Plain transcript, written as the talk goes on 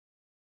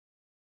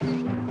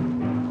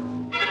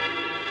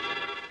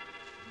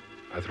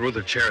I threw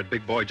the chair at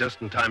Big Boy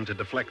just in time to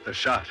deflect the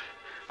shot.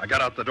 I got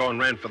out the door and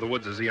ran for the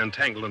woods as he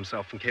untangled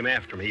himself and came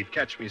after me. He'd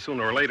catch me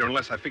sooner or later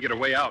unless I figured a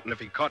way out, and if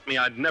he caught me,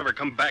 I'd never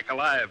come back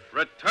alive.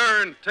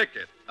 Return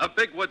Ticket, a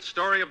Big Wood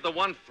story of the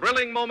one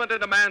thrilling moment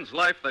in a man's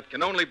life that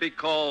can only be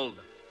called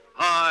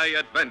high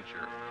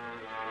adventure.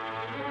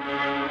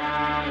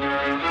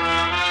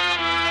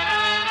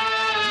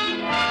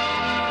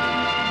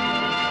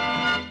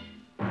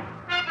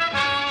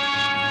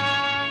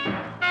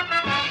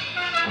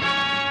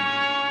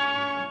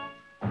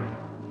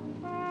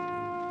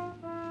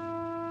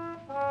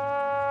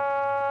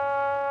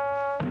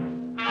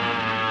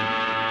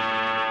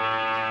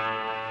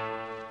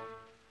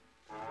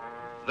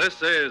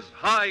 This is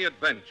High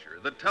Adventure,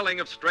 the telling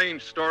of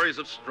strange stories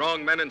of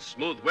strong men and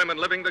smooth women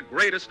living the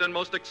greatest and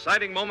most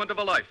exciting moment of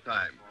a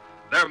lifetime,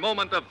 their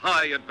moment of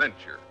high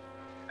adventure.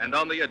 And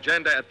on the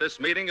agenda at this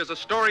meeting is a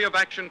story of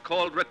action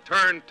called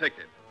Return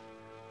Ticket.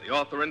 The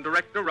author and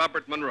director,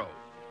 Robert Monroe.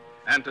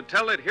 And to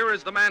tell it, here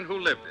is the man who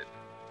lived it,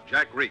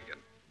 Jack Regan.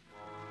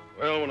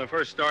 Well, when I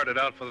first started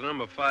out for the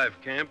number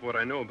 5 camp, what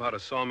I knew about a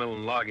sawmill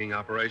and logging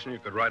operation, you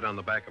could write on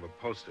the back of a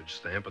postage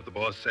stamp, but the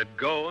boss said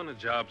go, and a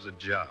job's a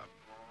job.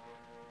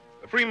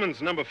 The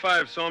Freeman's number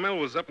 5 sawmill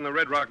was up in the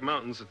Red Rock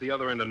Mountains at the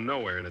other end of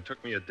nowhere, and it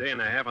took me a day and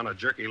a half on a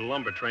jerky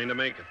lumber train to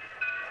make it.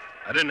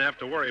 I didn't have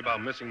to worry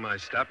about missing my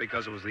stop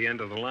because it was the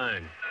end of the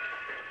line.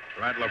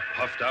 The rattler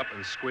puffed up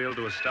and squealed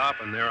to a stop,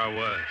 and there I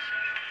was.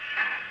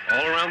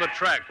 All around the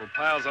track were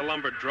piles of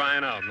lumber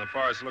drying out, and the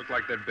forest looked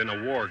like there'd been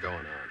a war going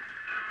on.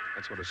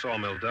 That's what a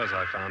sawmill does,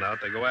 I found out.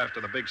 They go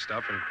after the big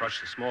stuff and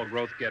crush the small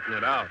growth getting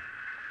it out.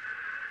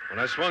 When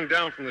I swung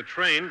down from the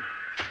train,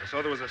 I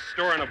saw there was a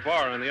store and a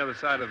bar on the other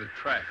side of the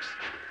tracks.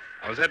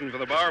 I was heading for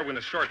the bar when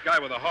a short guy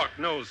with a hawk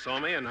nose saw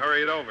me and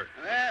hurried over.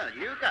 Well,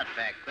 you got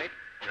back quick.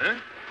 Huh?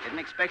 Didn't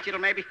expect you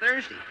till maybe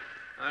Thursday.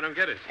 I don't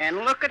get it. And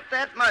look at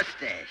that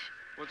mustache.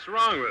 What's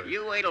wrong with it?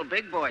 You wait till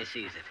Big Boy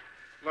sees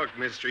it. Look,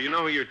 mister, you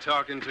know who you're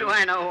talking to? Do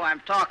I know who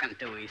I'm talking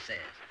to, he says.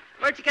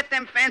 Where'd you get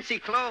them fancy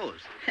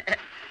clothes?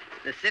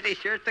 The city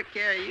sure took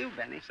care of you,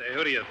 Benny. Say,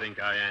 who do you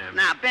think I am?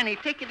 Now, Benny,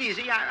 take it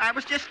easy. I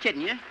was just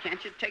kidding you.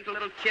 Can't you take a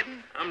little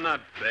kidding? I'm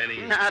not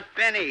Benny. Not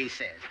Benny, he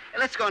says.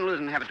 Let's go and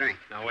lose and have a drink.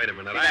 Now, wait a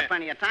minute. You got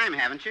plenty of time,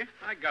 haven't you?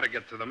 I gotta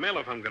get to the mill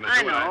if I'm gonna do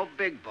I it. know,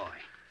 Big Boy.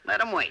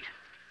 Let him wait.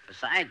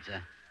 Besides,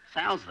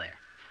 Sal's there.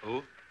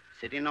 Who?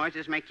 City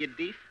noises make you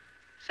deaf.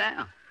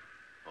 Sal.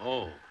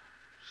 Oh,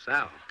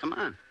 Sal. Come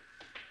on.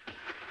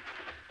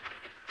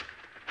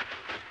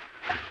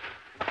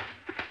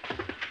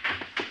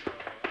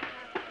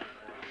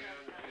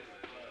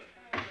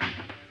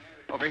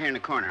 Over here in the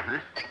corner, huh?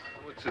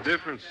 What's the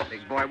difference?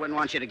 Big Boy wouldn't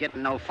want you to get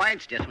in no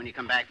fights just when you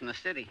come back from the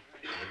city.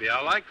 Maybe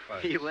I like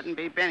fights. You wouldn't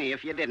be Benny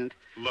if you didn't.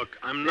 Look,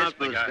 I'm not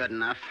the This guy. was good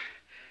enough.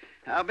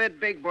 I'll bet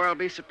Big Boy will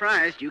be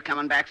surprised you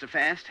coming back so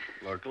fast.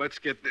 Look, let's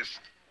get this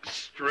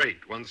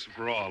straight once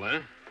for all, huh?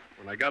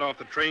 When I got off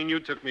the train, you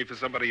took me for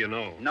somebody you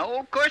know. No,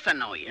 of course I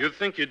know you. You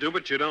think you do,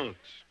 but you don't.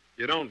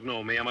 You don't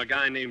know me. I'm a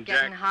guy named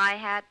Getting Jack. high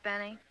hat,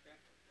 Benny?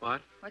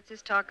 What? What's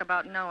this talk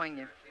about knowing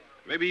you?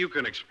 Maybe you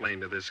can explain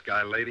to this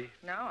guy, lady.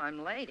 No,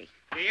 I'm lady.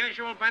 The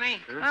usual, Benny?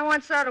 Huh? I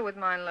want soda with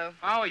mine, Lou.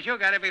 Always you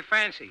gotta be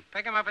fancy.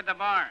 Pick him up at the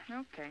bar.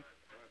 Okay.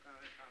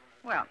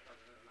 Well,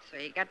 so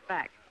you got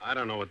back. I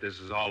don't know what this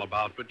is all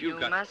about, but you've New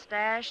got...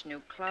 mustache,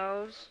 new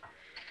clothes.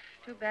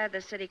 Too bad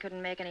the city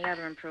couldn't make any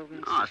other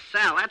improvements. Oh,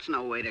 Sal, that's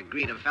no way to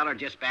greet a feller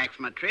just back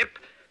from a trip.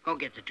 Go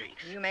get the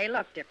drinks. You may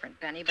look different,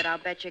 Benny, but I'll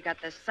bet you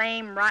got the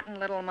same rotten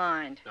little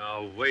mind.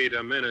 Now, wait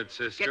a minute,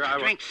 sister. Get the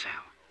drinks, Sal,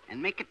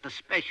 and make it the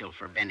special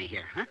for Benny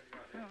here, huh?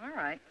 Oh, all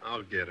right.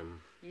 I'll get him.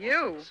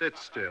 You? Sit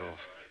still.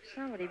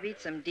 Somebody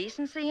beat some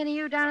decency into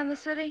you down in the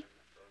city?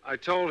 I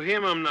told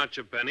him I'm not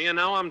your Benny, and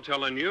now I'm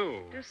telling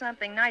you. Do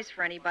something nice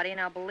for anybody,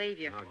 and I'll believe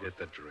you. I'll get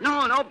the drink.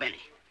 No, Benny.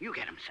 You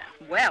get him,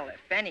 Sal. Well,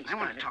 if Benny's I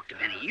want going to talk to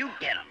Benny. You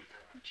get him.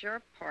 It's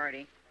your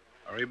party.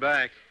 Hurry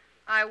back.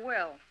 I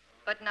will,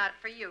 but not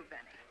for you,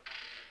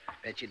 Benny.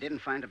 Bet you didn't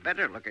find a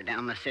better looker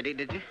down the city,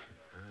 did you?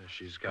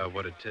 She's got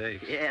what it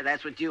takes. Yeah,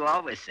 that's what you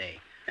always say.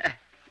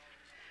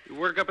 You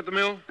work up at the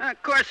mill?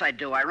 Of course I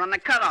do. I run the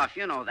cutoff.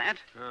 You know that.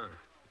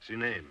 What's your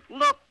name?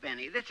 Look,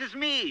 Benny, this is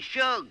me,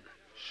 Shug.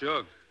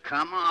 Shug.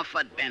 Come off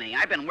it, Benny.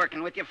 I've been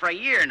working with you for a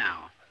year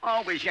now.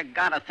 Always you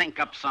gotta think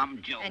up some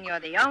joke. And you're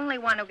the only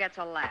one who gets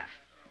a laugh.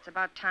 It's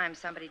about time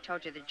somebody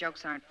told you the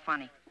jokes aren't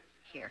funny.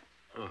 Here.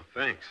 Oh,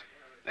 thanks.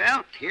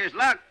 Well, here's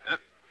luck.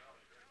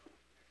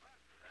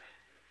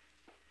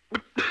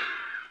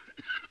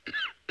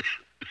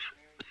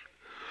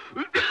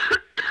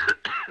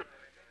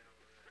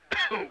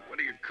 What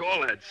do you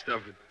call that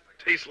stuff? It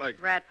tastes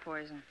like... Rat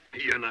poison.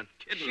 You're not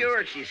kidding.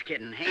 Sure she's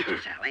kidding. Ain't you,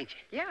 Sal, ain't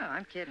you? Yeah,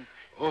 I'm kidding.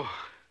 Oh,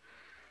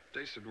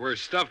 tasted worse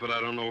stuff, but I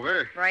don't know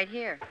where. Right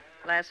here.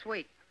 Last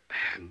week.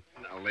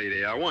 Now,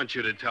 lady, I want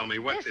you to tell me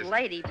what This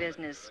lady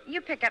business. You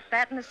pick up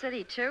that in the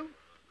city, too?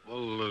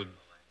 Well,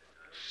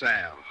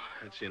 Sal.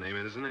 That's your name,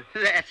 isn't it?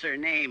 That's her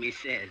name, he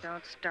says.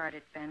 Don't start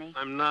it, Benny.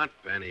 I'm not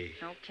Benny.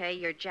 Okay,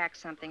 you're Jack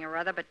something or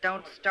other, but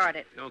don't start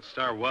it. Don't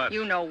start what?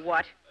 You know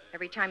what.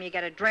 Every time you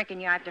get a drink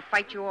and you have to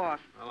fight you off.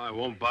 Well, I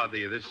won't bother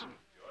you. This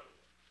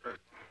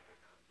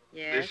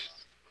Yes?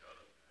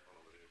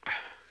 Oh,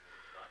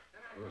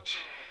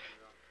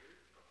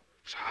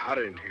 it's hot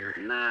in here.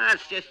 Nah,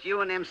 it's just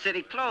you in them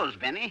city clothes,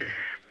 Benny.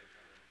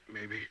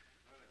 Maybe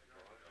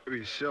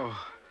so.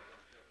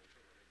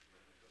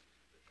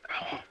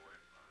 Oh.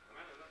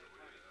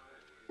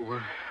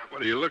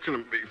 What are you looking at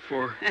me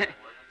for?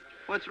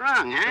 What's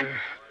wrong, huh?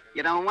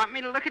 You don't want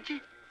me to look at you?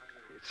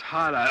 It's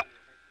hot out.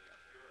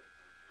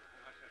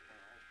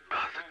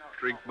 Oh, the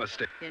drink must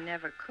have... You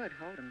never could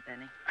hold him,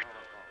 Benny.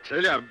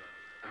 Tell you,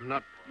 I'm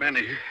not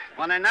Benny.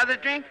 Want another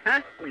drink,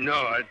 huh? No,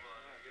 I...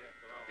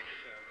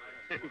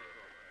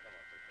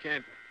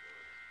 Can't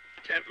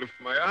lift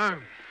my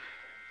arm.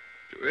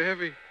 Too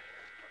heavy.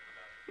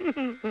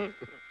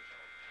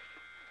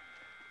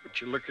 What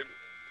you looking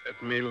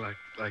at me like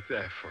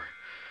that for?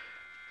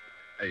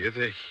 Hey, you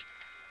think...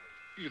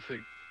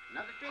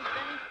 Another drink,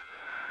 Benny?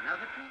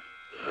 Another drink?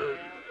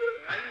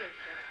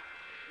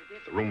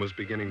 The room was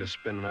beginning to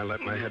spin, and I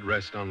let my head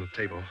rest on the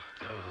table.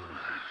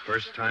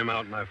 First time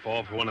out, and I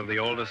fall for one of the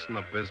oldest in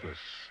the business.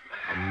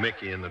 A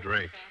Mickey in the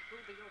drink.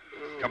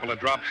 A couple of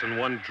drops in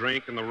one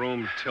drink, and the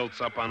room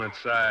tilts up on its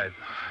side.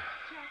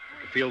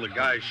 I could feel the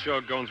guy's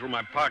shirt going through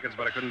my pockets,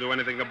 but I couldn't do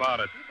anything about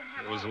it.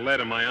 There was lead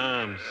in my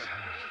arms.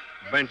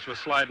 The bench was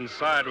sliding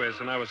sideways,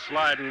 and I was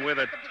sliding with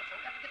it.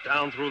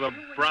 Down through the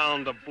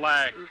brown to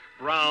black,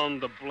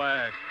 brown to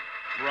black,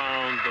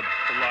 brown to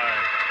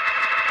black.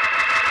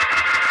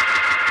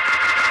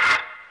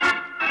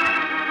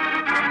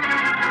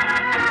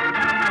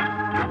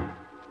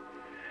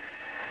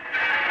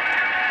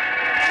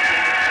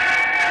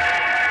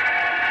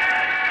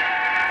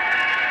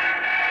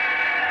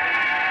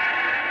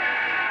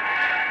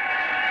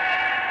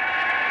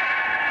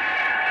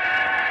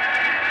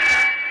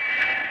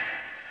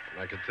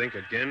 Think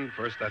again.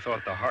 First, I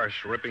thought the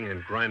harsh ripping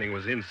and grinding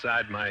was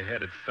inside my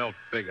head. It felt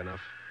big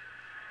enough.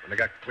 When I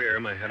got clear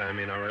in my head, I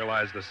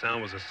realized the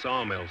sound was a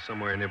sawmill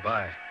somewhere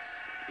nearby.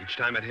 Each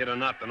time it hit a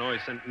knot, the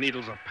noise sent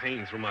needles of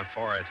pain through my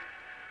forehead.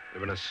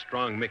 There'd been a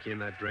strong Mickey in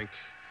that drink,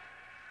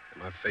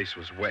 and my face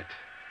was wet.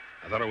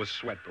 I thought it was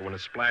sweat, but when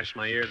it splashed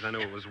my ears, I knew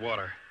it was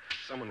water.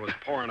 Someone was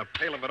pouring a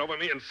pail of it over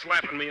me and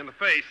slapping me in the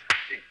face.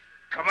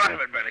 Come out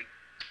of it, Benny.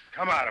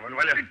 Come out of it,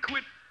 will you?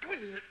 Quit.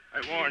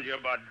 I warned you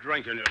about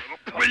drinking, you little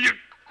punk. Will you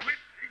quit?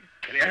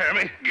 Can you hear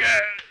me? Yeah,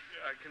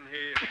 I can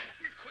hear you.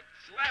 Quit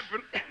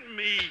slapping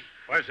me.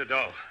 Where's the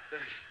dough?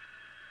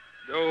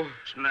 Dough?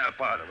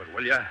 Snap out of it,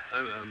 will you?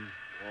 I'm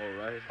all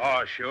right.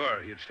 Oh,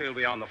 sure. You'd still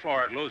be on the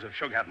floor at Lou's if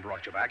Shug hadn't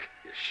brought you back.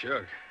 You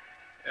shook.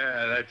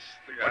 Yeah, that's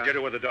the guy. What'd you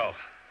do with the dough?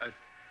 I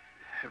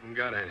haven't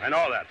got any. I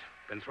know that.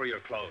 Been through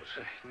your clothes.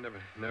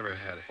 Never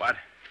had it. What?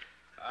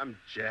 I'm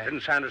Jack.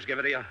 Didn't Sanders give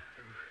it to you?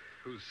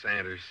 Who's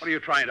Sanders? What are you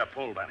trying to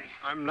pull, Benny?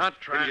 I'm not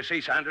trying... Didn't you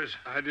see Sanders?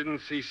 I didn't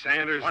see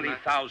Sanders.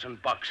 $20,000.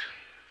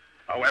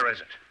 Oh, where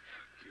is it?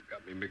 You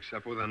got me mixed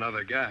up with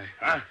another guy.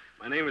 Huh?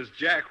 My name is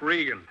Jack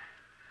Regan.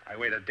 I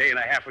waited a day and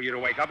a half for you to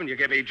wake up and you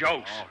give me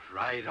jokes. All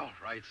right. So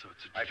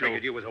it's a I joke.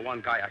 figured you was the one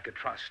guy I could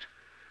trust.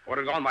 I would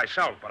have gone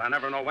myself, but I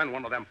never know when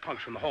one of them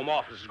punks from the Home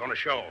Office is going to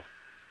show.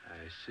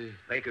 I see.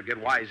 They could get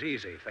wise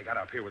easy if they got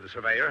up here with the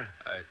surveyor.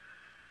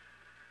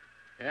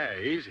 Yeah,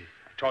 easy.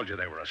 I told you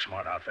they were a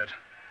smart outfit.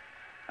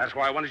 That's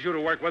why I wanted you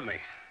to work with me.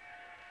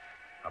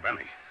 Now,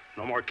 Benny,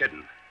 no more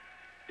kidding.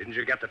 Didn't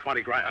you get the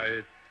 20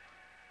 grand?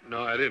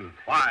 No, I didn't.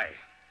 Why?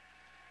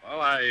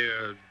 Well,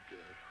 I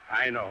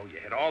know. You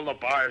hit all the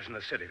bars in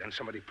the city. Then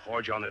somebody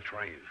poured you on the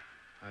train.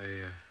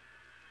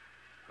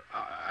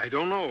 I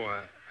don't know.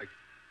 I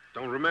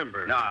don't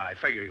remember. Nah, I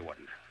figure you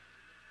wouldn't.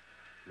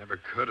 Never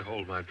could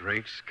hold my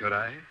drinks, could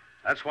I?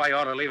 That's why you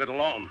ought to leave it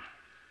alone.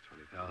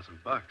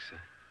 $20,000. It's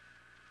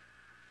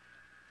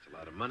a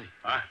lot of money.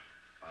 Huh?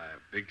 Buy a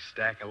big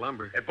stack of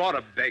lumber. It bought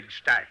a big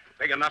stack.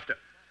 Big enough to...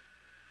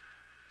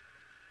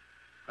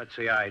 What's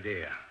the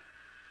idea?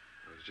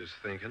 I was just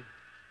thinking.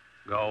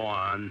 Go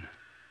on.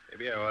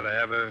 Maybe I ought to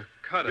have a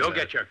cut of You'll that.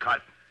 get your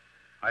cut.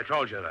 I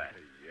told you that.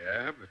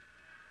 Yeah, but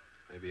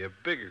maybe a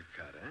bigger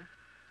cut,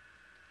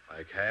 huh?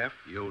 Like half?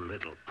 You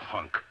little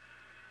punk.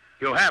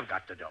 You have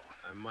got the dough.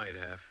 I might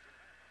have.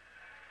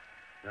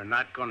 You're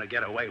not going to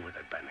get away with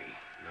it, Benny.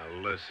 Now,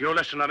 listen. You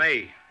listen to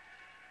me.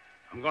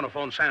 I'm going to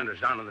phone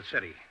Sanders down in the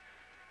city.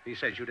 He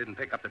says you didn't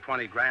pick up the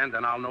 20 grand,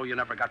 then I'll know you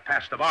never got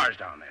past the bars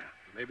down there.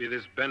 Maybe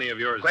this Benny of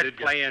yours Quit did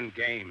playing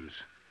games.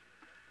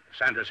 If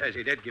Sanders says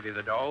he did give you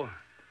the dough,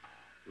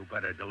 you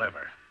better deliver.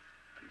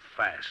 And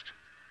fast.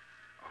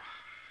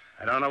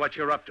 I don't know what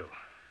you're up to.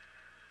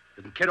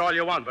 You can kid all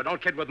you want, but don't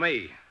kid with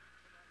me.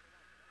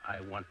 I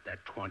want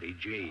that 20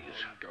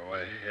 G's. Go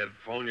ahead.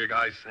 Phone your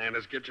guy,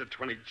 Sanders. Get your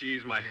 20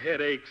 G's. My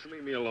head aches.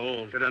 Leave me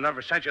alone. Should have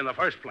never sent you in the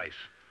first place.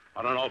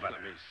 I don't know, Benny.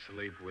 Let me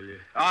sleep, will you?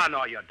 Oh,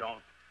 no, you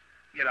don't.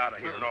 Get out of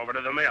here and over to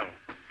the mill.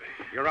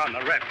 You're on the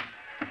rip.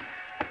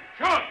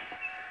 Sure.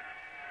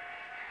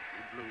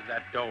 You blew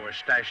that dough or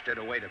stashed it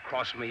away to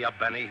cross me up,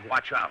 Benny.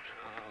 Watch out.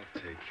 I'll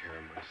take care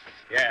of myself.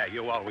 Yeah,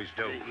 you always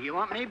do. You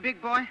want me,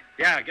 big boy?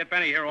 Yeah, get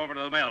Benny here over to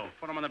the mill.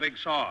 Put him on the big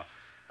saw.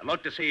 And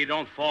look to see he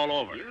don't fall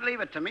over. You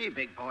leave it to me,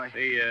 big boy.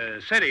 The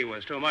city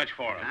was too much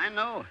for him. I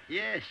know.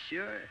 Yeah,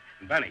 sure.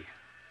 And Benny,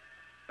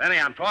 Benny,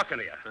 I'm talking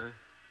to you. Huh?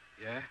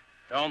 Yeah?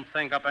 Don't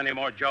think up any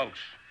more jokes.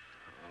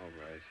 All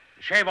right.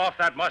 Shave off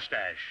that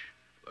mustache.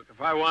 Look,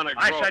 if I want to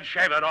grow... I said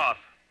shave it off.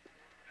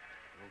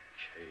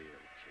 Okay.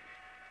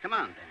 Come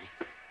on, Benny.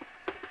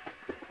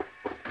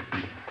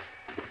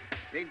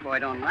 Big boy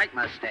don't like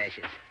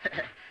mustaches.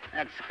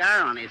 That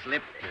scar on his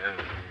lip.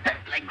 Yeah.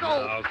 Let go.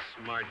 Oh,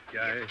 smart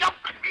guy. You're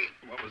joking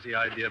me. What was the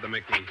idea of the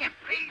Mickey? I can't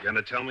breathe. You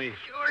gonna tell me?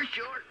 Sure.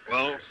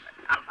 Well?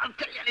 I'll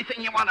tell you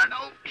anything you want to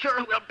know. Sure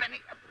will,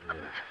 Benny. Yeah.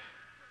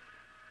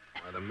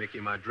 Why, the Mickey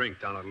my drink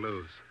down at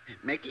Lou's.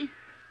 Mickey?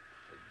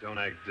 Don't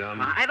act dumb.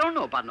 I don't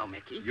know about no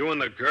Mickey. You and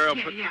the girl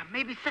Yeah,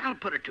 maybe Sal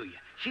put her to you.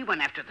 She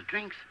went after the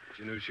drinks.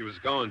 You knew she was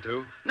going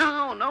to.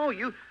 No,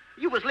 you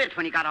was lit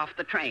when you got off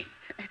the train.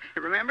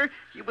 Remember?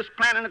 You was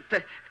planning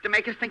it to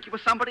make us think you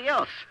was somebody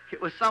else. It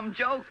was some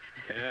joke.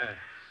 Yeah,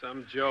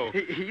 some joke.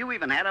 You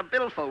even had a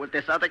billfold with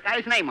this other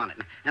guy's name on it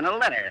and a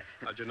letter.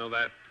 How'd you know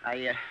that?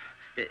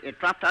 It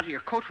dropped out of your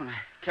coat when I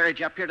carried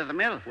you up here to the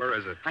mill. Where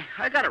is it?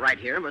 I got it right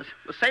here. Was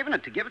saving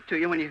it to give it to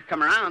you when you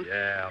come around.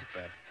 Yeah, I'll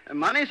bet.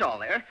 Money's all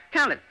there.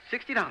 Count it.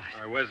 $60. All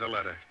right, where's the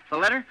letter? The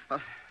letter?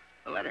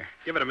 The letter.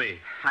 Give it to me.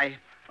 I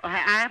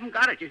haven't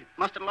got it. You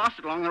must have lost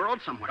it along the road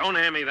somewhere. Don't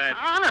hand me that.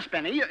 Honest,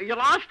 Benny, you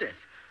lost it.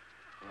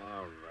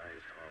 All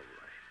right.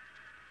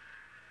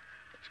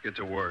 Let's get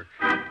to work.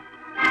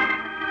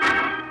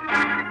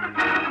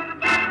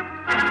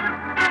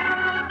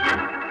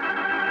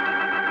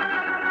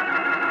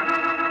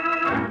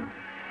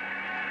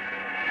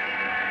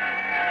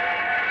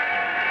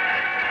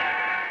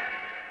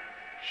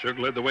 Shug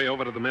led the way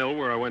over to the mill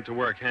where I went to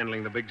work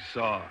handling the big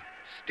saw.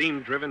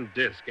 Steam-driven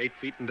disc, 8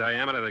 feet in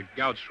diameter, that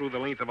gouged through the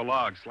length of a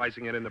log,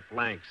 slicing it into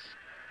planks.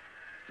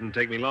 Didn't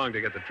take me long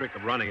to get the trick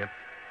of running it.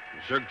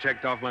 And Shug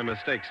checked off my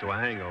mistakes to a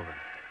hangover.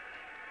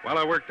 While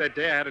I worked that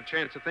day, I had a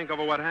chance to think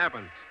over what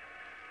happened.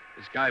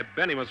 This guy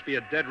Benny must be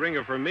a dead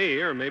ringer for me,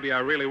 or maybe I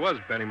really was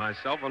Benny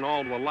myself, and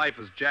all the life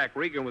as Jack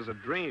Regan was a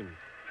dream.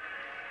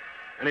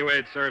 Anyway,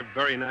 it served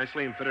very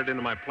nicely and fitted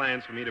into my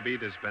plans for me to be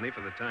this Benny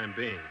for the time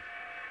being.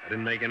 I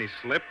didn't make any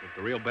slip. If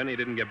the real Benny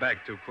didn't get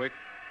back too quick,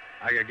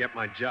 I could get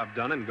my job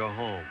done and go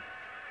home.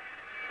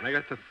 And I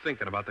got to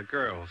thinking about the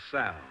girl,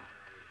 Sal.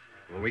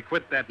 When we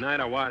quit that night,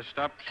 I washed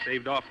up,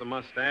 shaved off the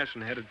mustache,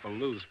 and headed for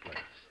Lou's place.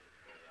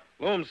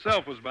 Lou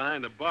himself was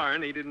behind the bar,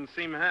 and he didn't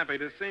seem happy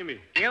to see me.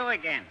 You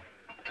again.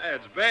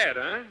 That's bad,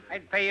 huh?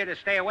 I'd pay you to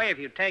stay away if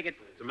you take it.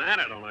 What's the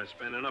matter? Don't I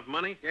spend enough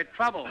money? You're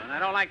trouble, and I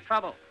don't like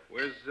trouble.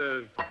 Where's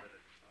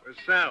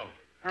Sal?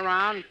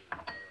 Around.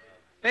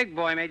 Big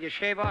boy made you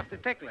shave off the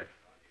tickler.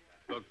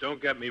 Look,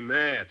 don't get me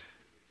mad.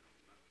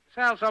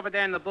 Sal's over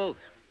there in the booth.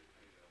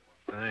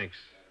 Thanks.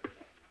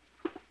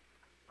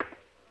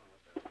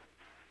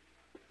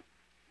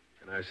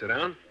 Can I sit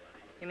down?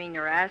 You mean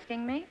you're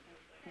asking me?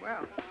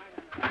 Well,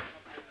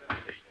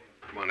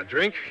 Want a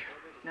drink?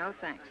 no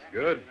thanks.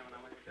 Good.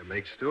 That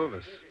makes two of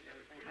us.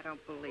 I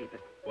don't believe it.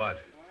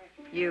 What?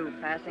 You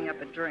passing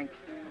up a drink.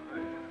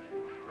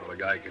 Well, a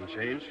guy can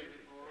change.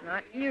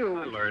 Not you.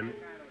 I learned.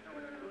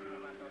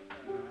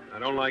 I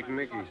don't like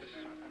Mickey's.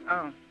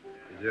 Oh,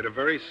 You did a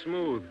very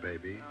smooth,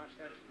 baby.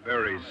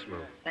 Very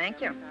smooth.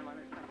 thank you.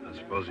 I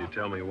suppose you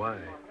tell me why.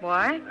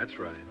 Why? That's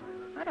right.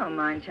 I don't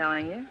mind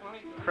telling you.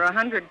 For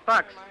 $100.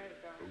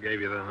 Who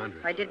gave you the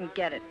 100? I didn't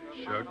get it.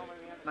 Shug?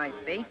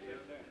 Might be.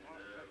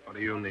 What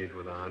do you need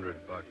with $100?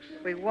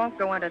 We won't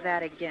go into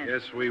that again.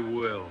 Yes, we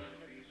will.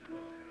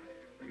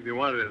 If you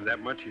wanted it that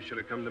much, you should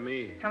have come to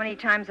me. How many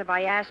times have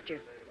I asked you?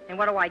 And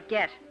what do I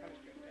get?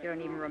 You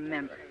don't even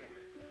remember.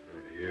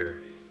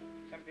 Here.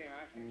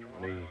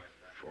 20,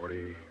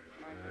 40,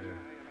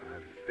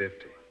 50.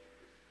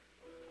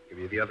 Give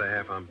you the other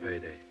half on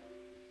payday.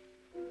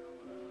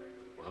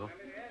 Well,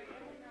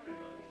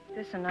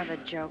 This another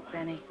joke,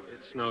 Benny.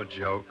 it's no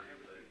joke.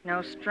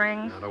 No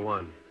strings? Not a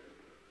one.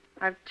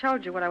 I've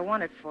told you what I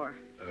want it for.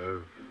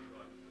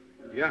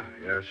 Yeah,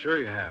 sure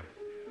you have.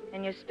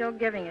 And you're still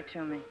giving it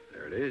to me.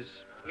 There it is.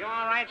 You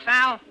all right,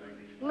 Sal?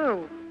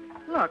 Lou,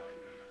 look.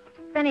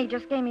 Benny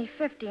just gave me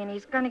 50, and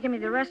he's going to give me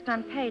the rest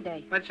on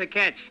payday. What's the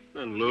catch?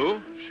 And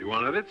Lou, she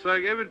wanted it, so I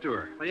gave it to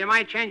her. Well, you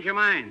might change your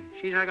mind.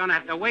 She's not going to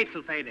have to wait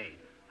till payday.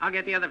 I'll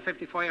get the other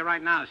 50 for you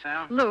right now,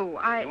 Sal. Lou,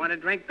 You want a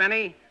drink,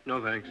 Benny?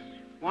 No, thanks.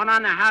 One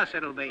on the house,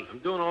 it'll be. I'm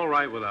doing all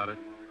right without it.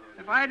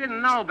 If I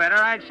didn't know better,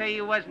 I'd say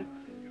you wasn't...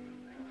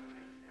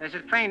 There's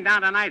a train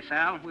down tonight,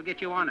 Sal. We'll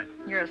get you on it.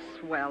 You're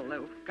swell,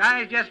 Lou.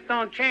 Guys just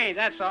don't change,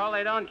 that's all.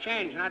 They don't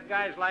change, not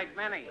guys like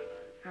Benny.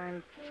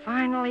 I'm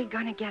finally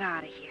going to get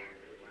out of here.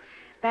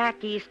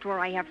 Back east where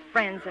I have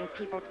friends and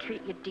people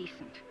treat you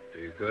decent. Do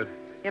you good?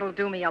 It'll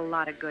do me a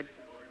lot of good.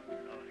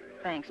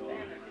 Thanks, Benny.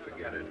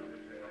 Forget it.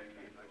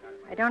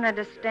 I don't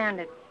understand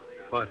it.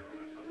 What?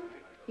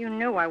 You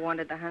knew I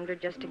wanted the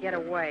 100 just to get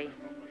away.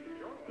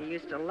 You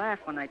used to laugh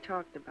when I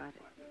talked about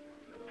it.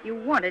 You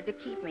wanted to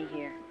keep me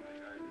here.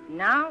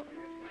 Now,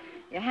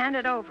 you hand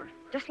it over,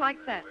 just like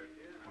that.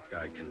 A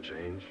guy can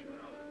change.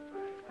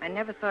 I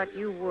never thought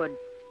you would.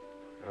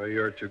 Oh,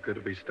 you're too good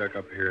to be stuck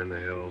up here in the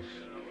hills.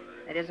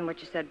 That isn't what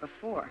you said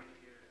before.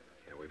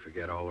 Can't we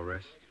forget all the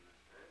rest?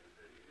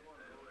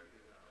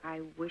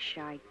 I wish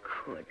I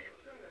could.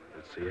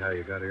 Let's see how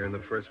you got here in the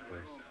first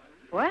place.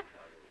 What?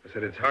 I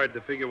said it's hard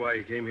to figure why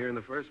you came here in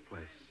the first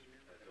place.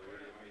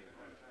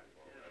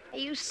 Are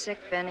you sick,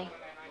 Benny?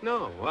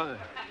 No, why?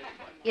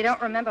 You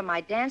don't remember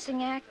my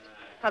dancing act?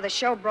 How the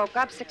show broke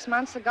up 6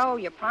 months ago?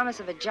 Your promise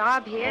of a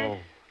job here? Oh,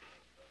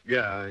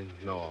 yeah, I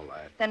know all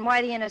that. Then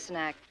why the innocent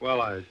act?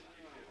 Well,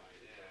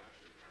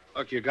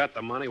 Look, you got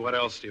the money. What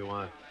else do you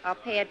want? I'll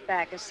pay it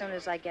back as soon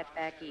as I get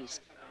back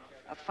east.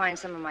 I'll find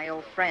some of my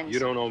old friends. You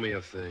don't owe me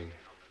a thing.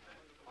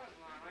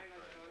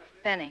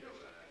 Benny.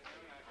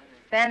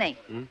 Benny.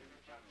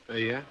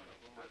 Yeah?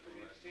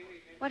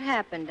 What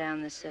happened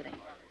down the city?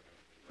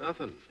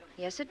 Nothing.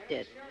 Yes, it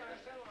did.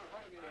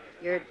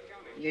 You're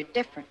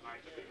different.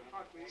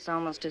 It's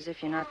almost as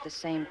if you're not the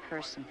same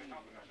person.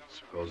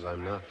 Suppose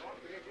I'm not.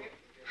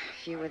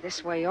 If you were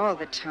this way all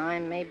the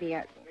time, maybe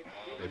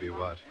Maybe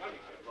what?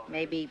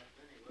 Maybe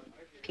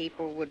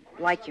people would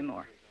like you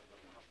more.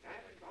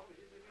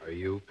 Are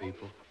you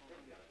people?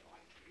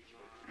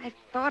 I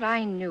thought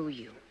I knew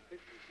you.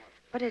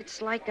 But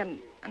it's like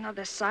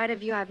another side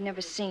of you I've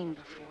never seen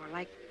before.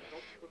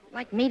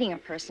 Like meeting a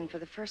person for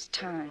the first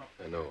time.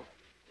 I know.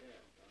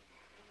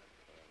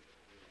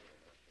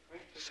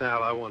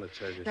 Sal, I want to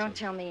tell you something. Don't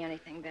tell me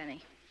anything,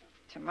 Benny.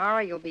 Tomorrow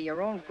you'll be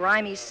your own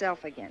grimy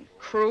self again.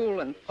 Cruel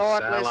and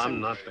thoughtless. Sal,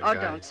 I'm not the Oh,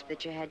 guy. don't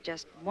spit. You had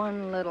just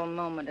one little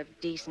moment of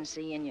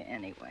decency in you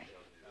anyway.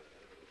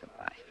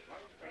 Goodbye.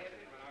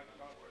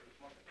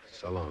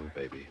 So long,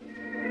 baby.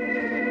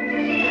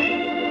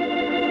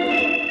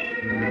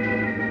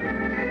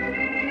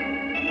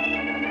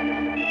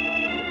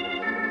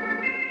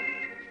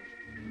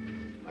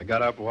 I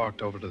got up,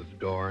 walked over to the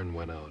door, and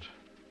went out.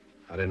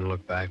 I didn't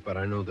look back, but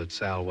I knew that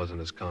Sal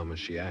wasn't as calm as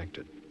she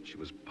acted. She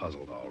was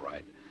puzzled, all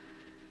right.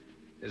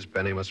 This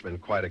Benny must have been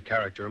quite a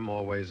character in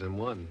more ways than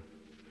one.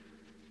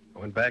 I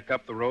went back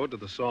up the road to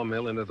the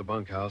sawmill into the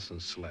bunkhouse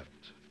and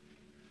slept.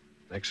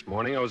 Next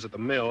morning, I was at the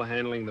mill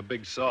handling the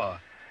big saw,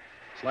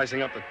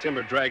 slicing up the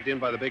timber dragged in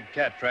by the big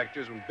cat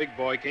tractors when Big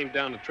Boy came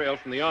down the trail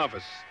from the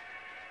office.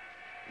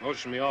 He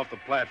motioned me off the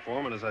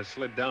platform, and as I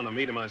slid down to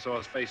meet him, I saw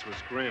his face was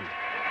grim.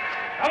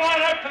 Come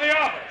on up to the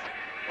office.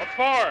 What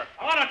for?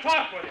 I want to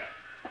talk with you.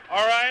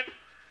 All right.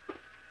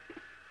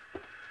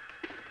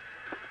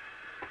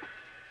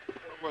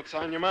 What's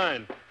on your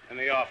mind? In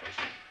the office.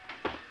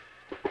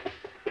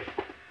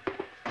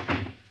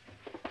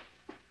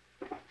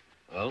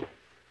 Well?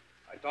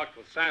 I talked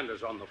with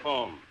Sanders on the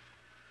phone.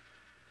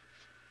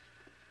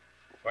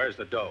 Where's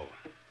the dough?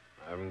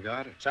 I haven't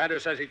got it.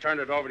 Sanders says he turned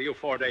it over to you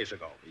 4 days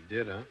ago. He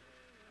did, huh?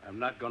 I'm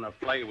not going to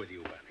play with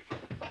you,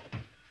 Benny.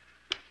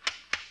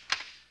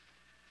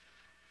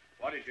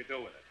 What did you do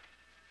with it?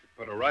 If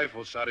you put a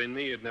rifle shot in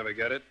me, you'd never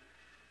get it.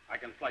 I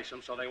can place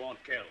them so they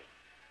won't kill.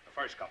 The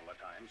first couple of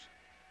times.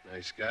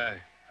 Nice guy.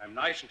 I'm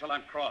nice until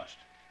I'm crossed.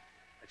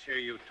 Let's hear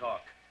you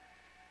talk.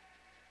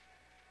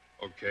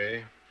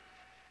 Okay.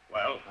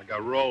 Well? I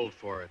got rolled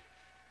for it.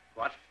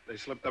 What? They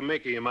slipped a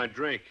Mickey in my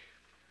drink.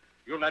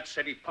 You let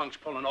city punks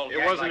pull an old It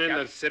gag wasn't like in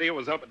that? the city. It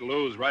was up at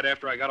Lou's right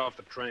after I got off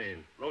the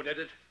train. Lou did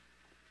it?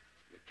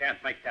 You can't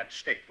make that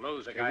stick.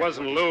 Lou's a guy... It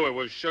wasn't Lou. It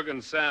was Suge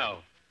and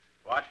Sal.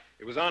 What?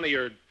 It was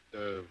onto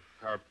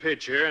our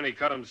pitch here, and he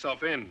cut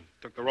himself in.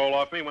 Took the roll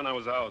off me when I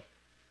was out.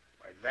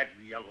 Why, that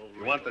yellow...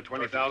 You want the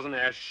 20,000?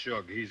 Ask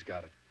Suge. He's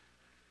got it.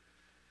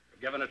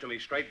 You're giving it to me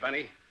straight,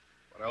 Benny?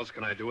 What else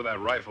can I do with that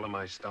rifle in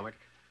my stomach?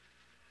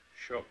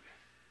 Sure.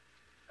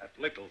 That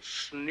little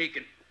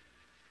sneaking...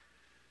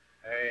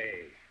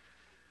 Hey.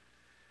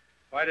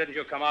 Why didn't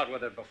you come out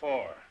with it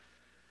before?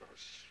 I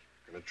was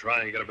going to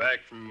try and get it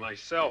back from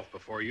myself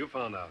before you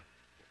found out.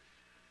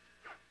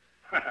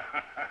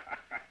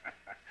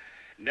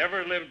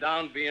 Never lived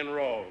down being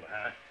rolled,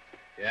 huh?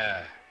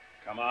 Yeah.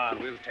 Come on,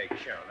 we'll take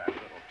care of that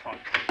little punk.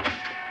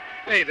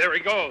 Hey, there he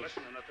goes.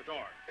 Listening at the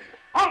door.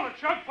 Hold it,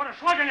 Chuck. Put a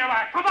slug in your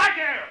back. Come back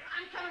here.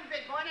 I'm coming,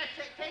 big boy.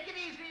 Now, take it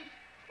easy.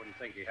 Wouldn't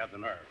think he had the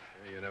nerve.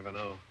 You never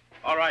know.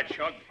 All right,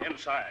 Shug,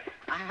 inside.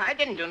 I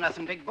didn't do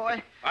nothing, big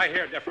boy. I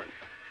hear different.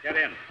 Get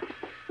in.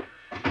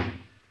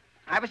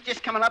 I was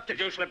just coming up to...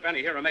 Did you slip Benny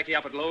here and make you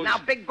up at Lou's? Now,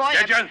 big boy...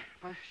 Did you?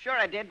 Well, sure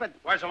I did, but...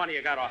 Where's the money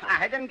you got off him?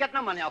 I didn't get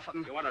no money off of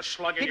him. You want a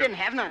slug in He your... didn't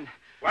have none.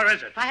 Where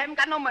is it? I haven't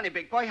got no money,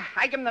 big boy.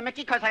 I gave him the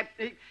Mickey because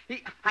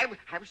I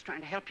was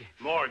trying to help you.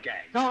 More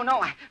gags. No.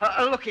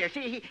 Look here.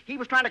 See, he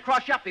was trying to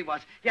cross you up, he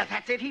was. Yes,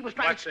 that's it. He was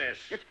trying What's to... this?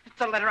 It's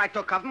the letter I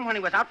took of him when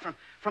he was out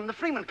from the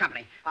Freeman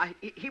Company.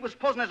 He was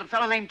posing as a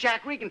fellow named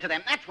Jack Regan to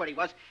them. That's what he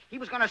was. He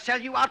was going to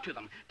sell you out to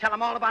them. Tell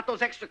them all about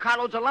those extra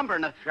carloads of lumber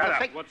and the... Shut up.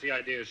 fake... What's the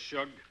idea,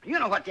 Suge? You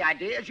know what the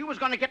idea is. You was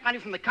going to get money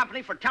from the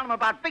company for telling them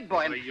about Big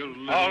Boy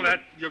and... All that...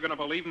 You're going to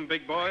believe him,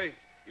 big boy?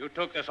 You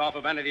took this off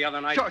of Benny the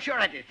other night? Sure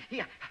I did.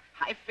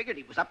 I figured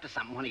he was up to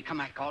something when he come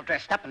back all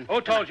dressed up and... Who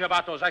told you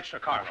about those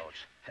extra carloads?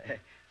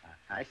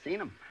 I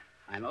seen him.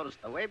 I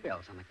noticed the way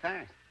bills on the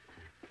cars.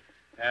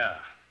 Yeah.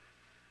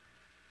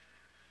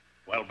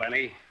 Well,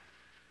 Benny,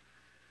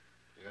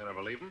 You going to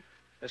believe him?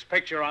 this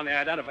picture on the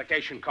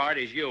identification card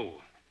is you.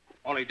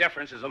 Only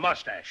difference is a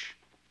mustache.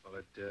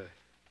 Well,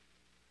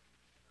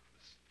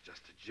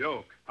 Just a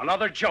joke.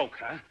 Another joke,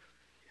 huh?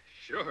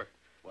 Sure.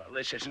 Well,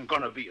 this isn't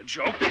going to be a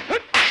joke.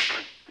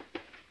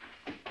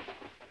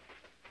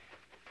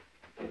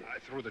 I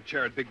threw the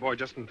chair at Big Boy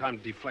just in time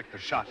to deflect the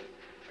shot.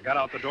 I got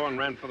out the door and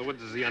ran for the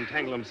woods as he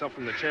untangled himself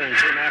from the chair and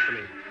came after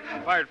me. I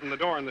fired from the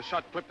door, and the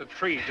shot clipped a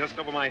tree just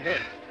over my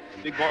head.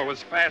 Big Boy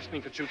was fast, and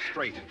he could shoot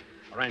straight.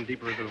 I ran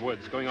deeper into the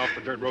woods, going off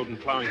the dirt road and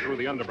plowing through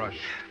the underbrush.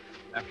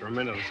 After a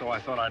minute or so, I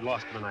thought I'd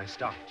lost him, and I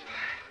stopped.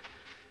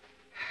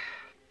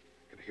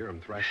 I could hear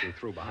him thrashing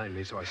through behind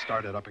me, so I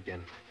started up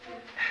again.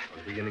 I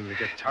was beginning to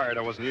get tired.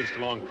 I wasn't used to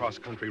long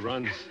cross-country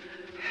runs.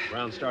 The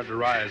ground started to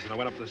rise, and I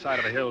went up the side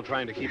of a hill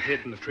trying to keep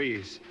hid in the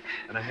trees.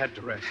 And I had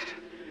to rest.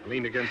 I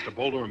leaned against a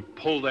boulder and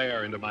pulled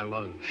air into my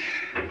lungs.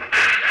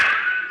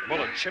 The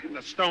bullet chipped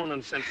the stone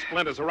and sent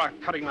splinters of rock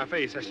cutting my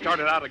face. I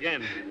started out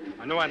again.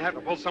 I knew I'd have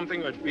to pull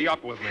something or it'd be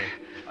up with me.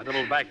 I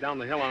doubled back down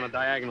the hill on a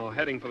diagonal,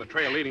 heading for the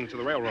trail leading to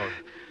the railroad.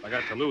 If I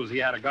got to lose, he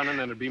had a gun, and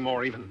then it'd be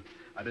more even.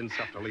 I didn't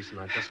stop to listen.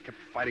 I just kept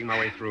fighting my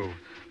way through.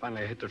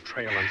 Finally, I hit the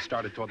trail and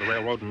started toward the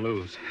railroad and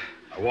lose.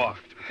 I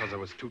walked because I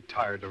was too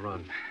tired to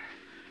run.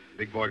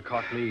 Big Boy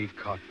caught me. He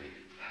caught me.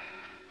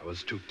 I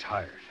was too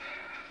tired.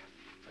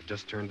 I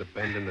just turned the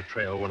bend in the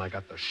trail when I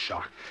got the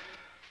shock.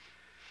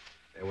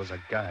 There was a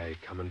guy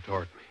coming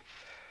toward me.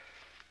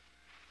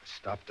 I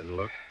stopped and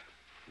looked,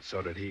 and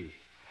so did he.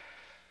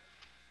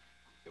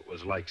 It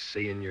was like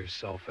seeing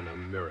yourself in a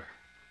mirror.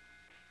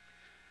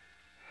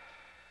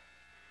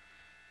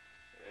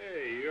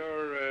 Hey,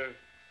 you're,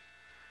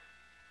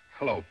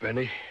 Hello,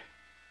 Benny.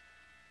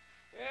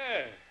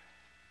 Yeah.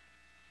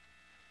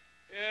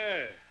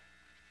 Yeah.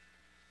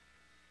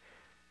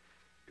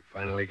 You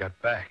finally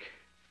got back.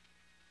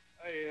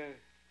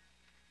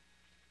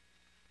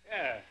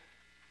 Yeah.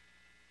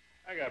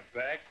 I got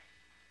back.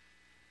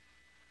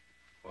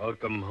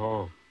 Welcome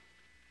home.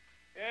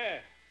 Yeah.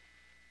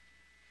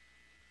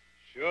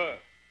 Sure.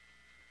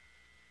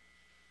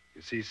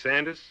 You see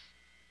Sanders?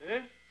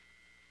 Huh?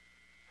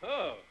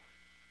 Oh.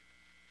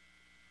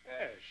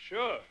 Yeah,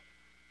 sure.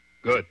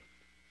 Good.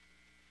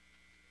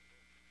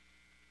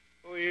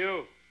 Who are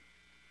you?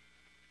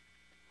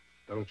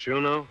 Don't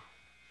you know?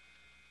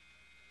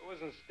 I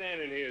wasn't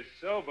standing here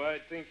sober.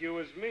 I'd think you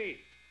was me.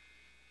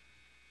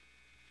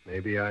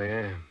 Maybe I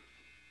am.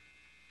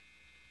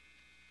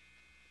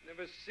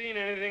 Never seen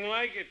anything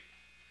like it.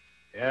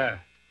 Yeah.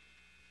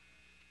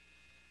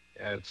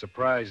 Yeah, it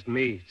surprised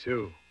me,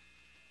 too.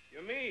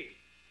 You're me.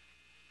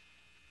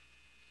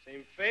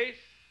 Same face,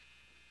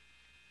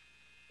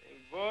 same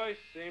voice,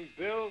 same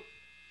build,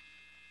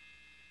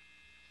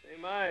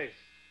 same eyes.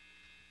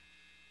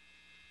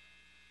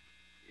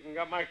 Even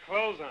got my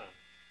clothes on.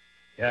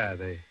 Yeah,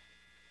 they're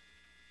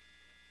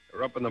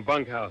up in the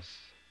bunkhouse.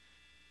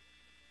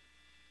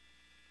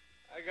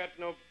 I got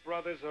no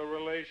brothers or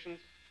relations.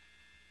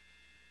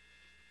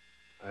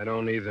 I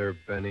don't either,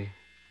 Benny.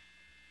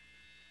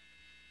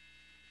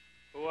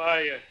 Who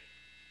are you?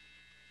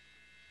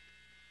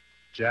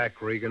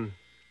 Jack Regan.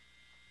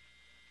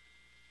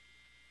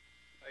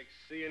 Like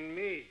seeing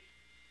me.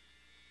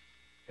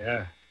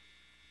 Yeah.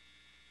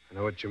 I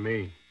know what you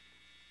mean.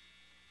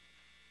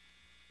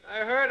 I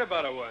heard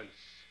about it once.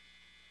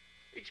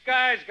 Each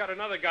guy's got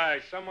another guy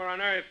somewhere on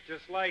Earth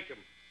just like him.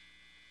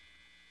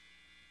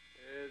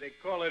 They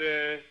call it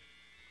a...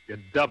 You're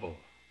double,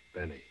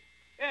 Benny.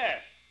 Yeah.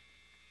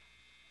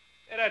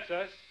 Yeah, that's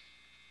us.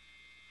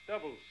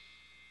 Doubles.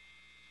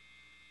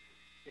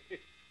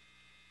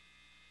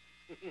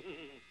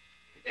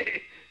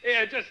 Hey,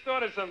 I just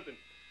thought of something.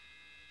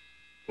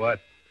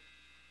 What?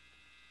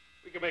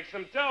 We could make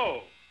some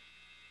dough.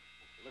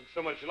 We look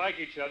so much like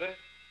each other.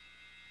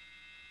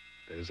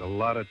 There's a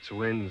lot of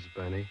twins,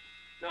 Benny.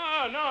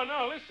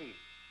 No, listen.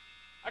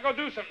 I go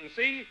do something,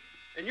 see?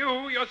 And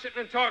you're sitting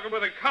and talking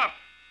with a cop.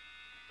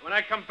 And when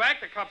I come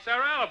back, the cop's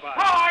our alibi.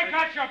 Oh, I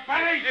got you,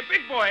 Benny! Hey,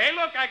 big boy, hey,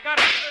 look, I got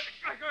it.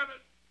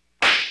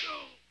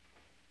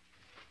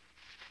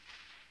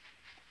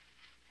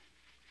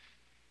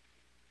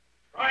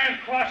 Try and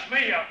cross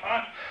me up,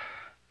 huh?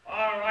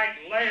 All right,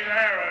 lay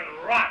there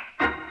and rot.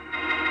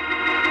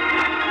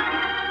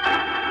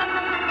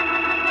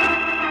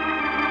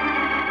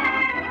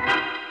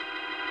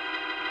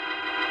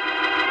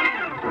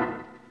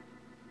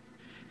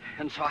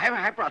 And so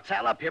I brought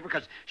Sal up here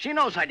because she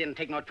knows I didn't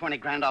take no 20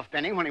 grand off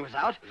Benny when he was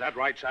out. Is that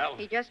right, Sal?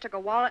 He just took a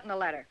wallet and a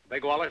letter.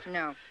 Big wallet?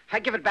 No.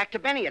 I give it back to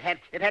Benny. It had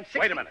 60...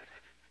 Wait a minute.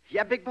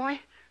 Yeah, big boy?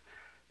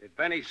 Did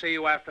Benny see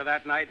you after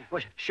that night?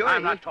 Well, sure.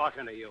 I'm not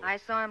talking to you. I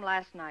saw him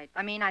last night.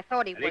 I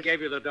thought he And was... he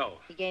gave you the dough.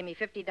 He gave me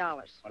 $50.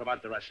 What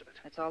about the rest of it?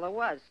 That's all there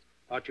was.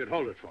 Thought you'd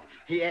hold it for him.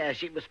 Yeah,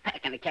 she was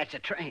packing to catch a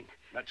train.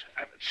 Let's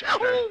have it,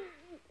 sister.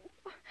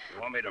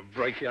 You want me to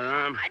break your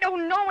arm? I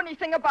don't know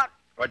anything about...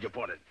 Where'd you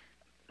put it?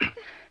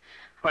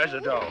 Where's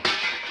the dough?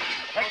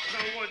 Take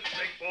the woods,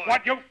 big boy.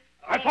 What, you?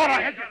 I thought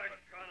I had you.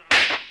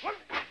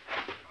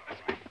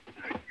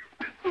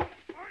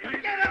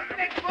 Get him,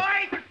 big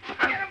boy!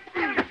 Get him!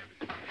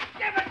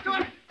 Give it to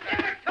him! Give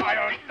it to him! I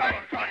don't know.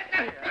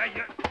 Hey,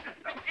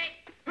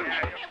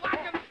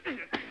 watch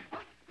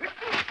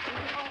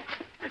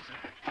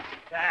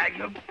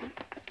him!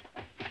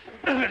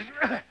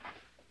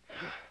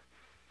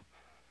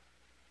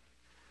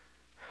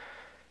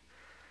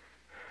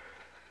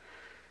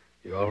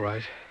 You all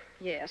right?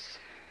 Yes.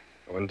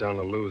 I went down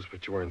to Lou's,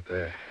 but you weren't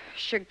there.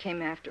 Shug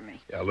came after me.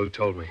 Yeah, Lou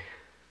told me.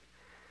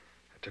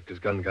 I took his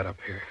gun and got up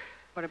here.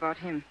 What about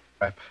him?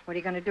 Crap. What are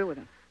you going to do with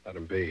him? Let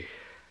him be.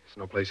 There's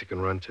no place he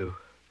can run to.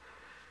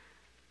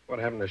 What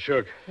happened to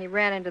Shug? He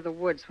ran into the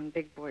woods when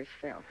Big Boy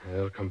fell.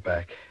 He'll come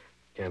back.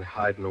 Can't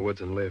hide in the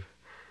woods and live.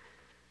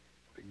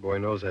 Big Boy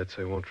knows that, so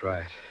he won't try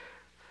it.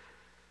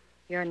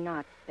 You're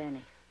not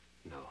Benny.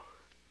 No.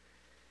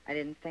 I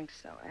didn't think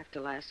so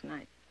after last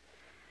night.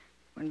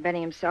 When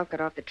Benny himself got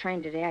off the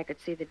train today, I could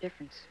see the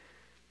difference.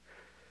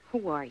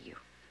 Who are you?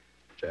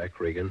 Jack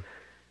Regan.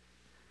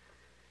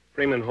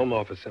 Freeman Home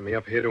Office sent me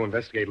up here to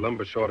investigate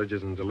lumber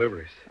shortages and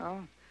deliveries. Oh.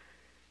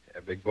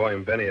 Yeah, Big Boy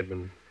and Benny had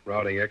been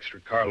routing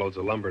extra carloads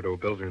of lumber to a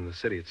builder in the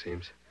city, it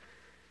seems.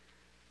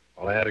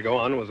 All I had to go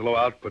on was a low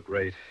output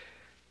rate.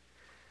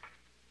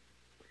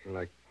 Looking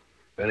like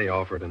Benny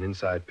offered an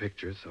inside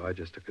picture, so I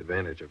just took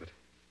advantage of it.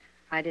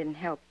 I didn't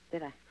help,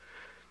 did I?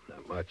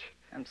 Not much.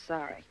 I'm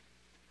sorry.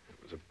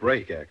 It was a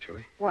break,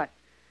 actually. What?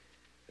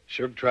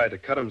 Shug tried to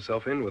cut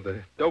himself in with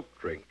a dope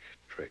drink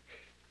trick.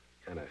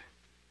 Kind of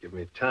give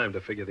me time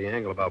to figure the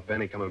angle about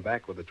Benny coming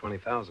back with the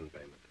 $20,000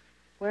 payment.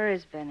 Where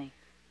is Benny?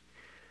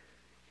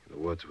 In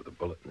the woods with a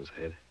bullet in his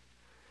head.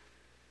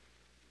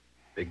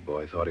 Big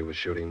Boy thought he was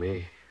shooting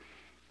me.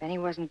 Benny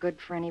wasn't good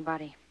for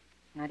anybody,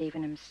 not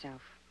even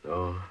himself.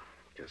 No,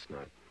 guess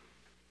not.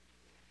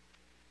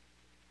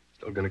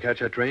 Still gonna catch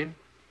that train?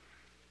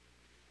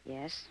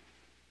 Yes?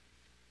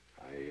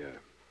 I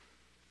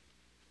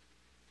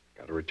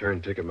got a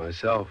return ticket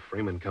myself.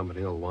 Freeman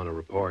Company will want a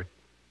report.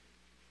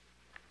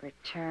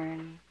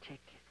 Return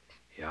ticket.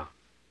 Yeah.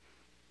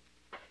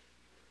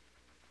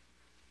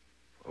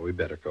 Well, we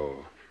better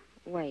go.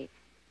 Wait.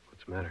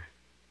 What's the matter?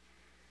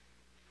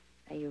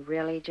 Are you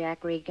really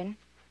Jack Regan?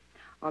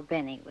 Or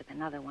Benny with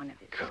another one of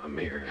his... Come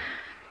here.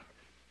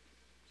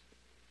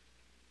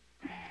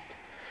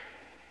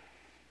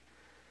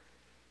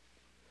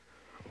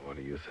 What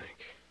do you think?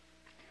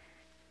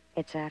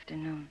 It's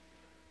afternoon.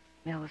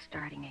 Mill's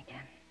starting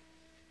again.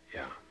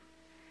 Yeah.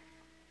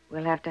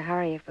 We'll have to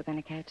hurry if we're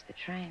going to catch the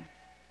train,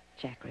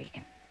 Jack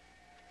Regan.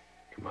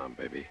 Come on,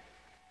 baby.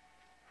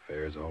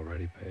 Fare's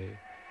already paid.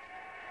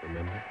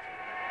 Remember?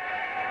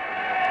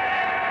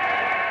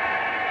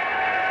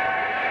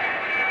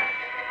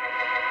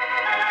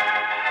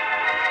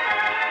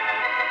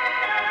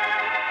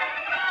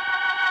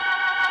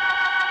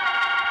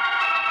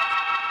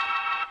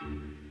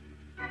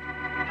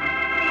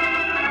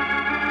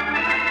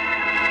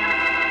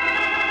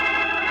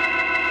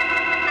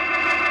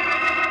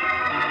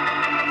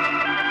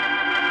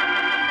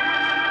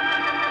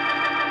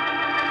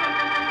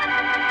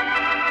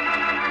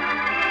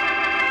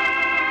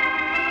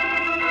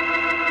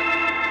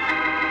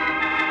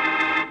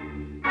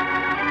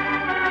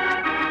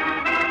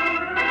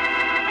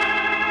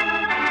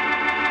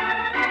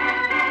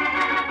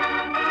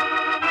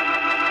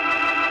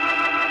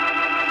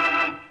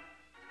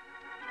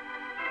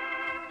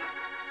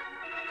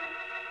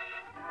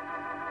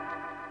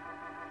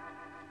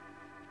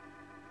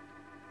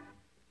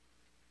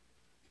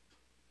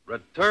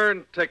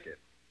 Return Ticket,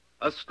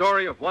 a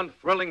story of one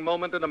thrilling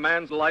moment in a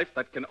man's life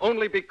that can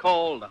only be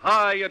called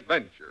high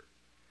adventure.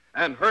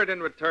 And heard in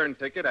Return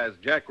Ticket as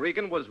Jack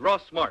Regan was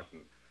Ross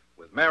Martin,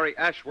 with Mary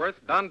Ashworth,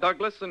 Don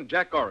Douglas, and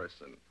Jack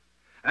Orison.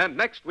 And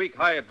next week,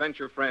 High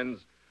Adventure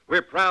friends,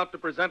 we're proud to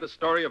present a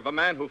story of a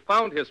man who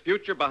found his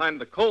future behind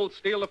the cold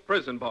steel of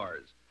prison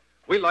bars.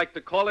 We like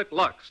to call it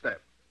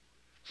Lockstep.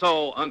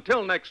 So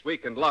until next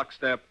week in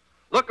Lockstep,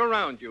 look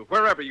around you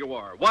wherever you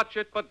are. Watch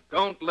it, but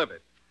don't live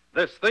it.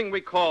 This thing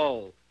we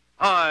call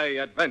high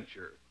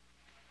adventure.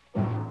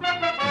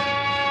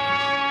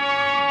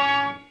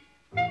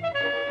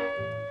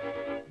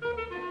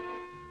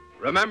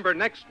 Remember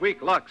next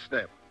week,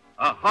 Lockstep,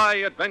 a high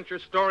adventure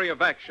story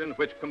of action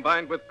which,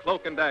 combined with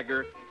Cloak and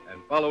Dagger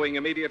and following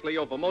immediately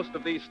over most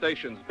of these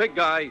stations, Big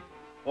Guy,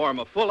 form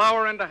a full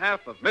hour and a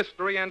half of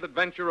mystery and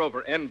adventure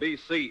over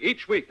NBC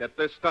each week at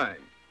this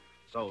time.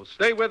 So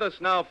stay with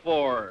us now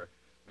for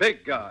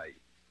Big Guy.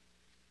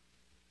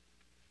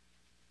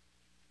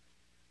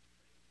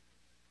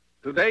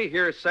 Today,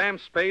 here's Sam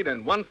Spade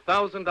and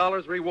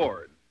 $1,000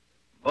 reward,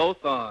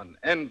 both on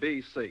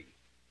NBC.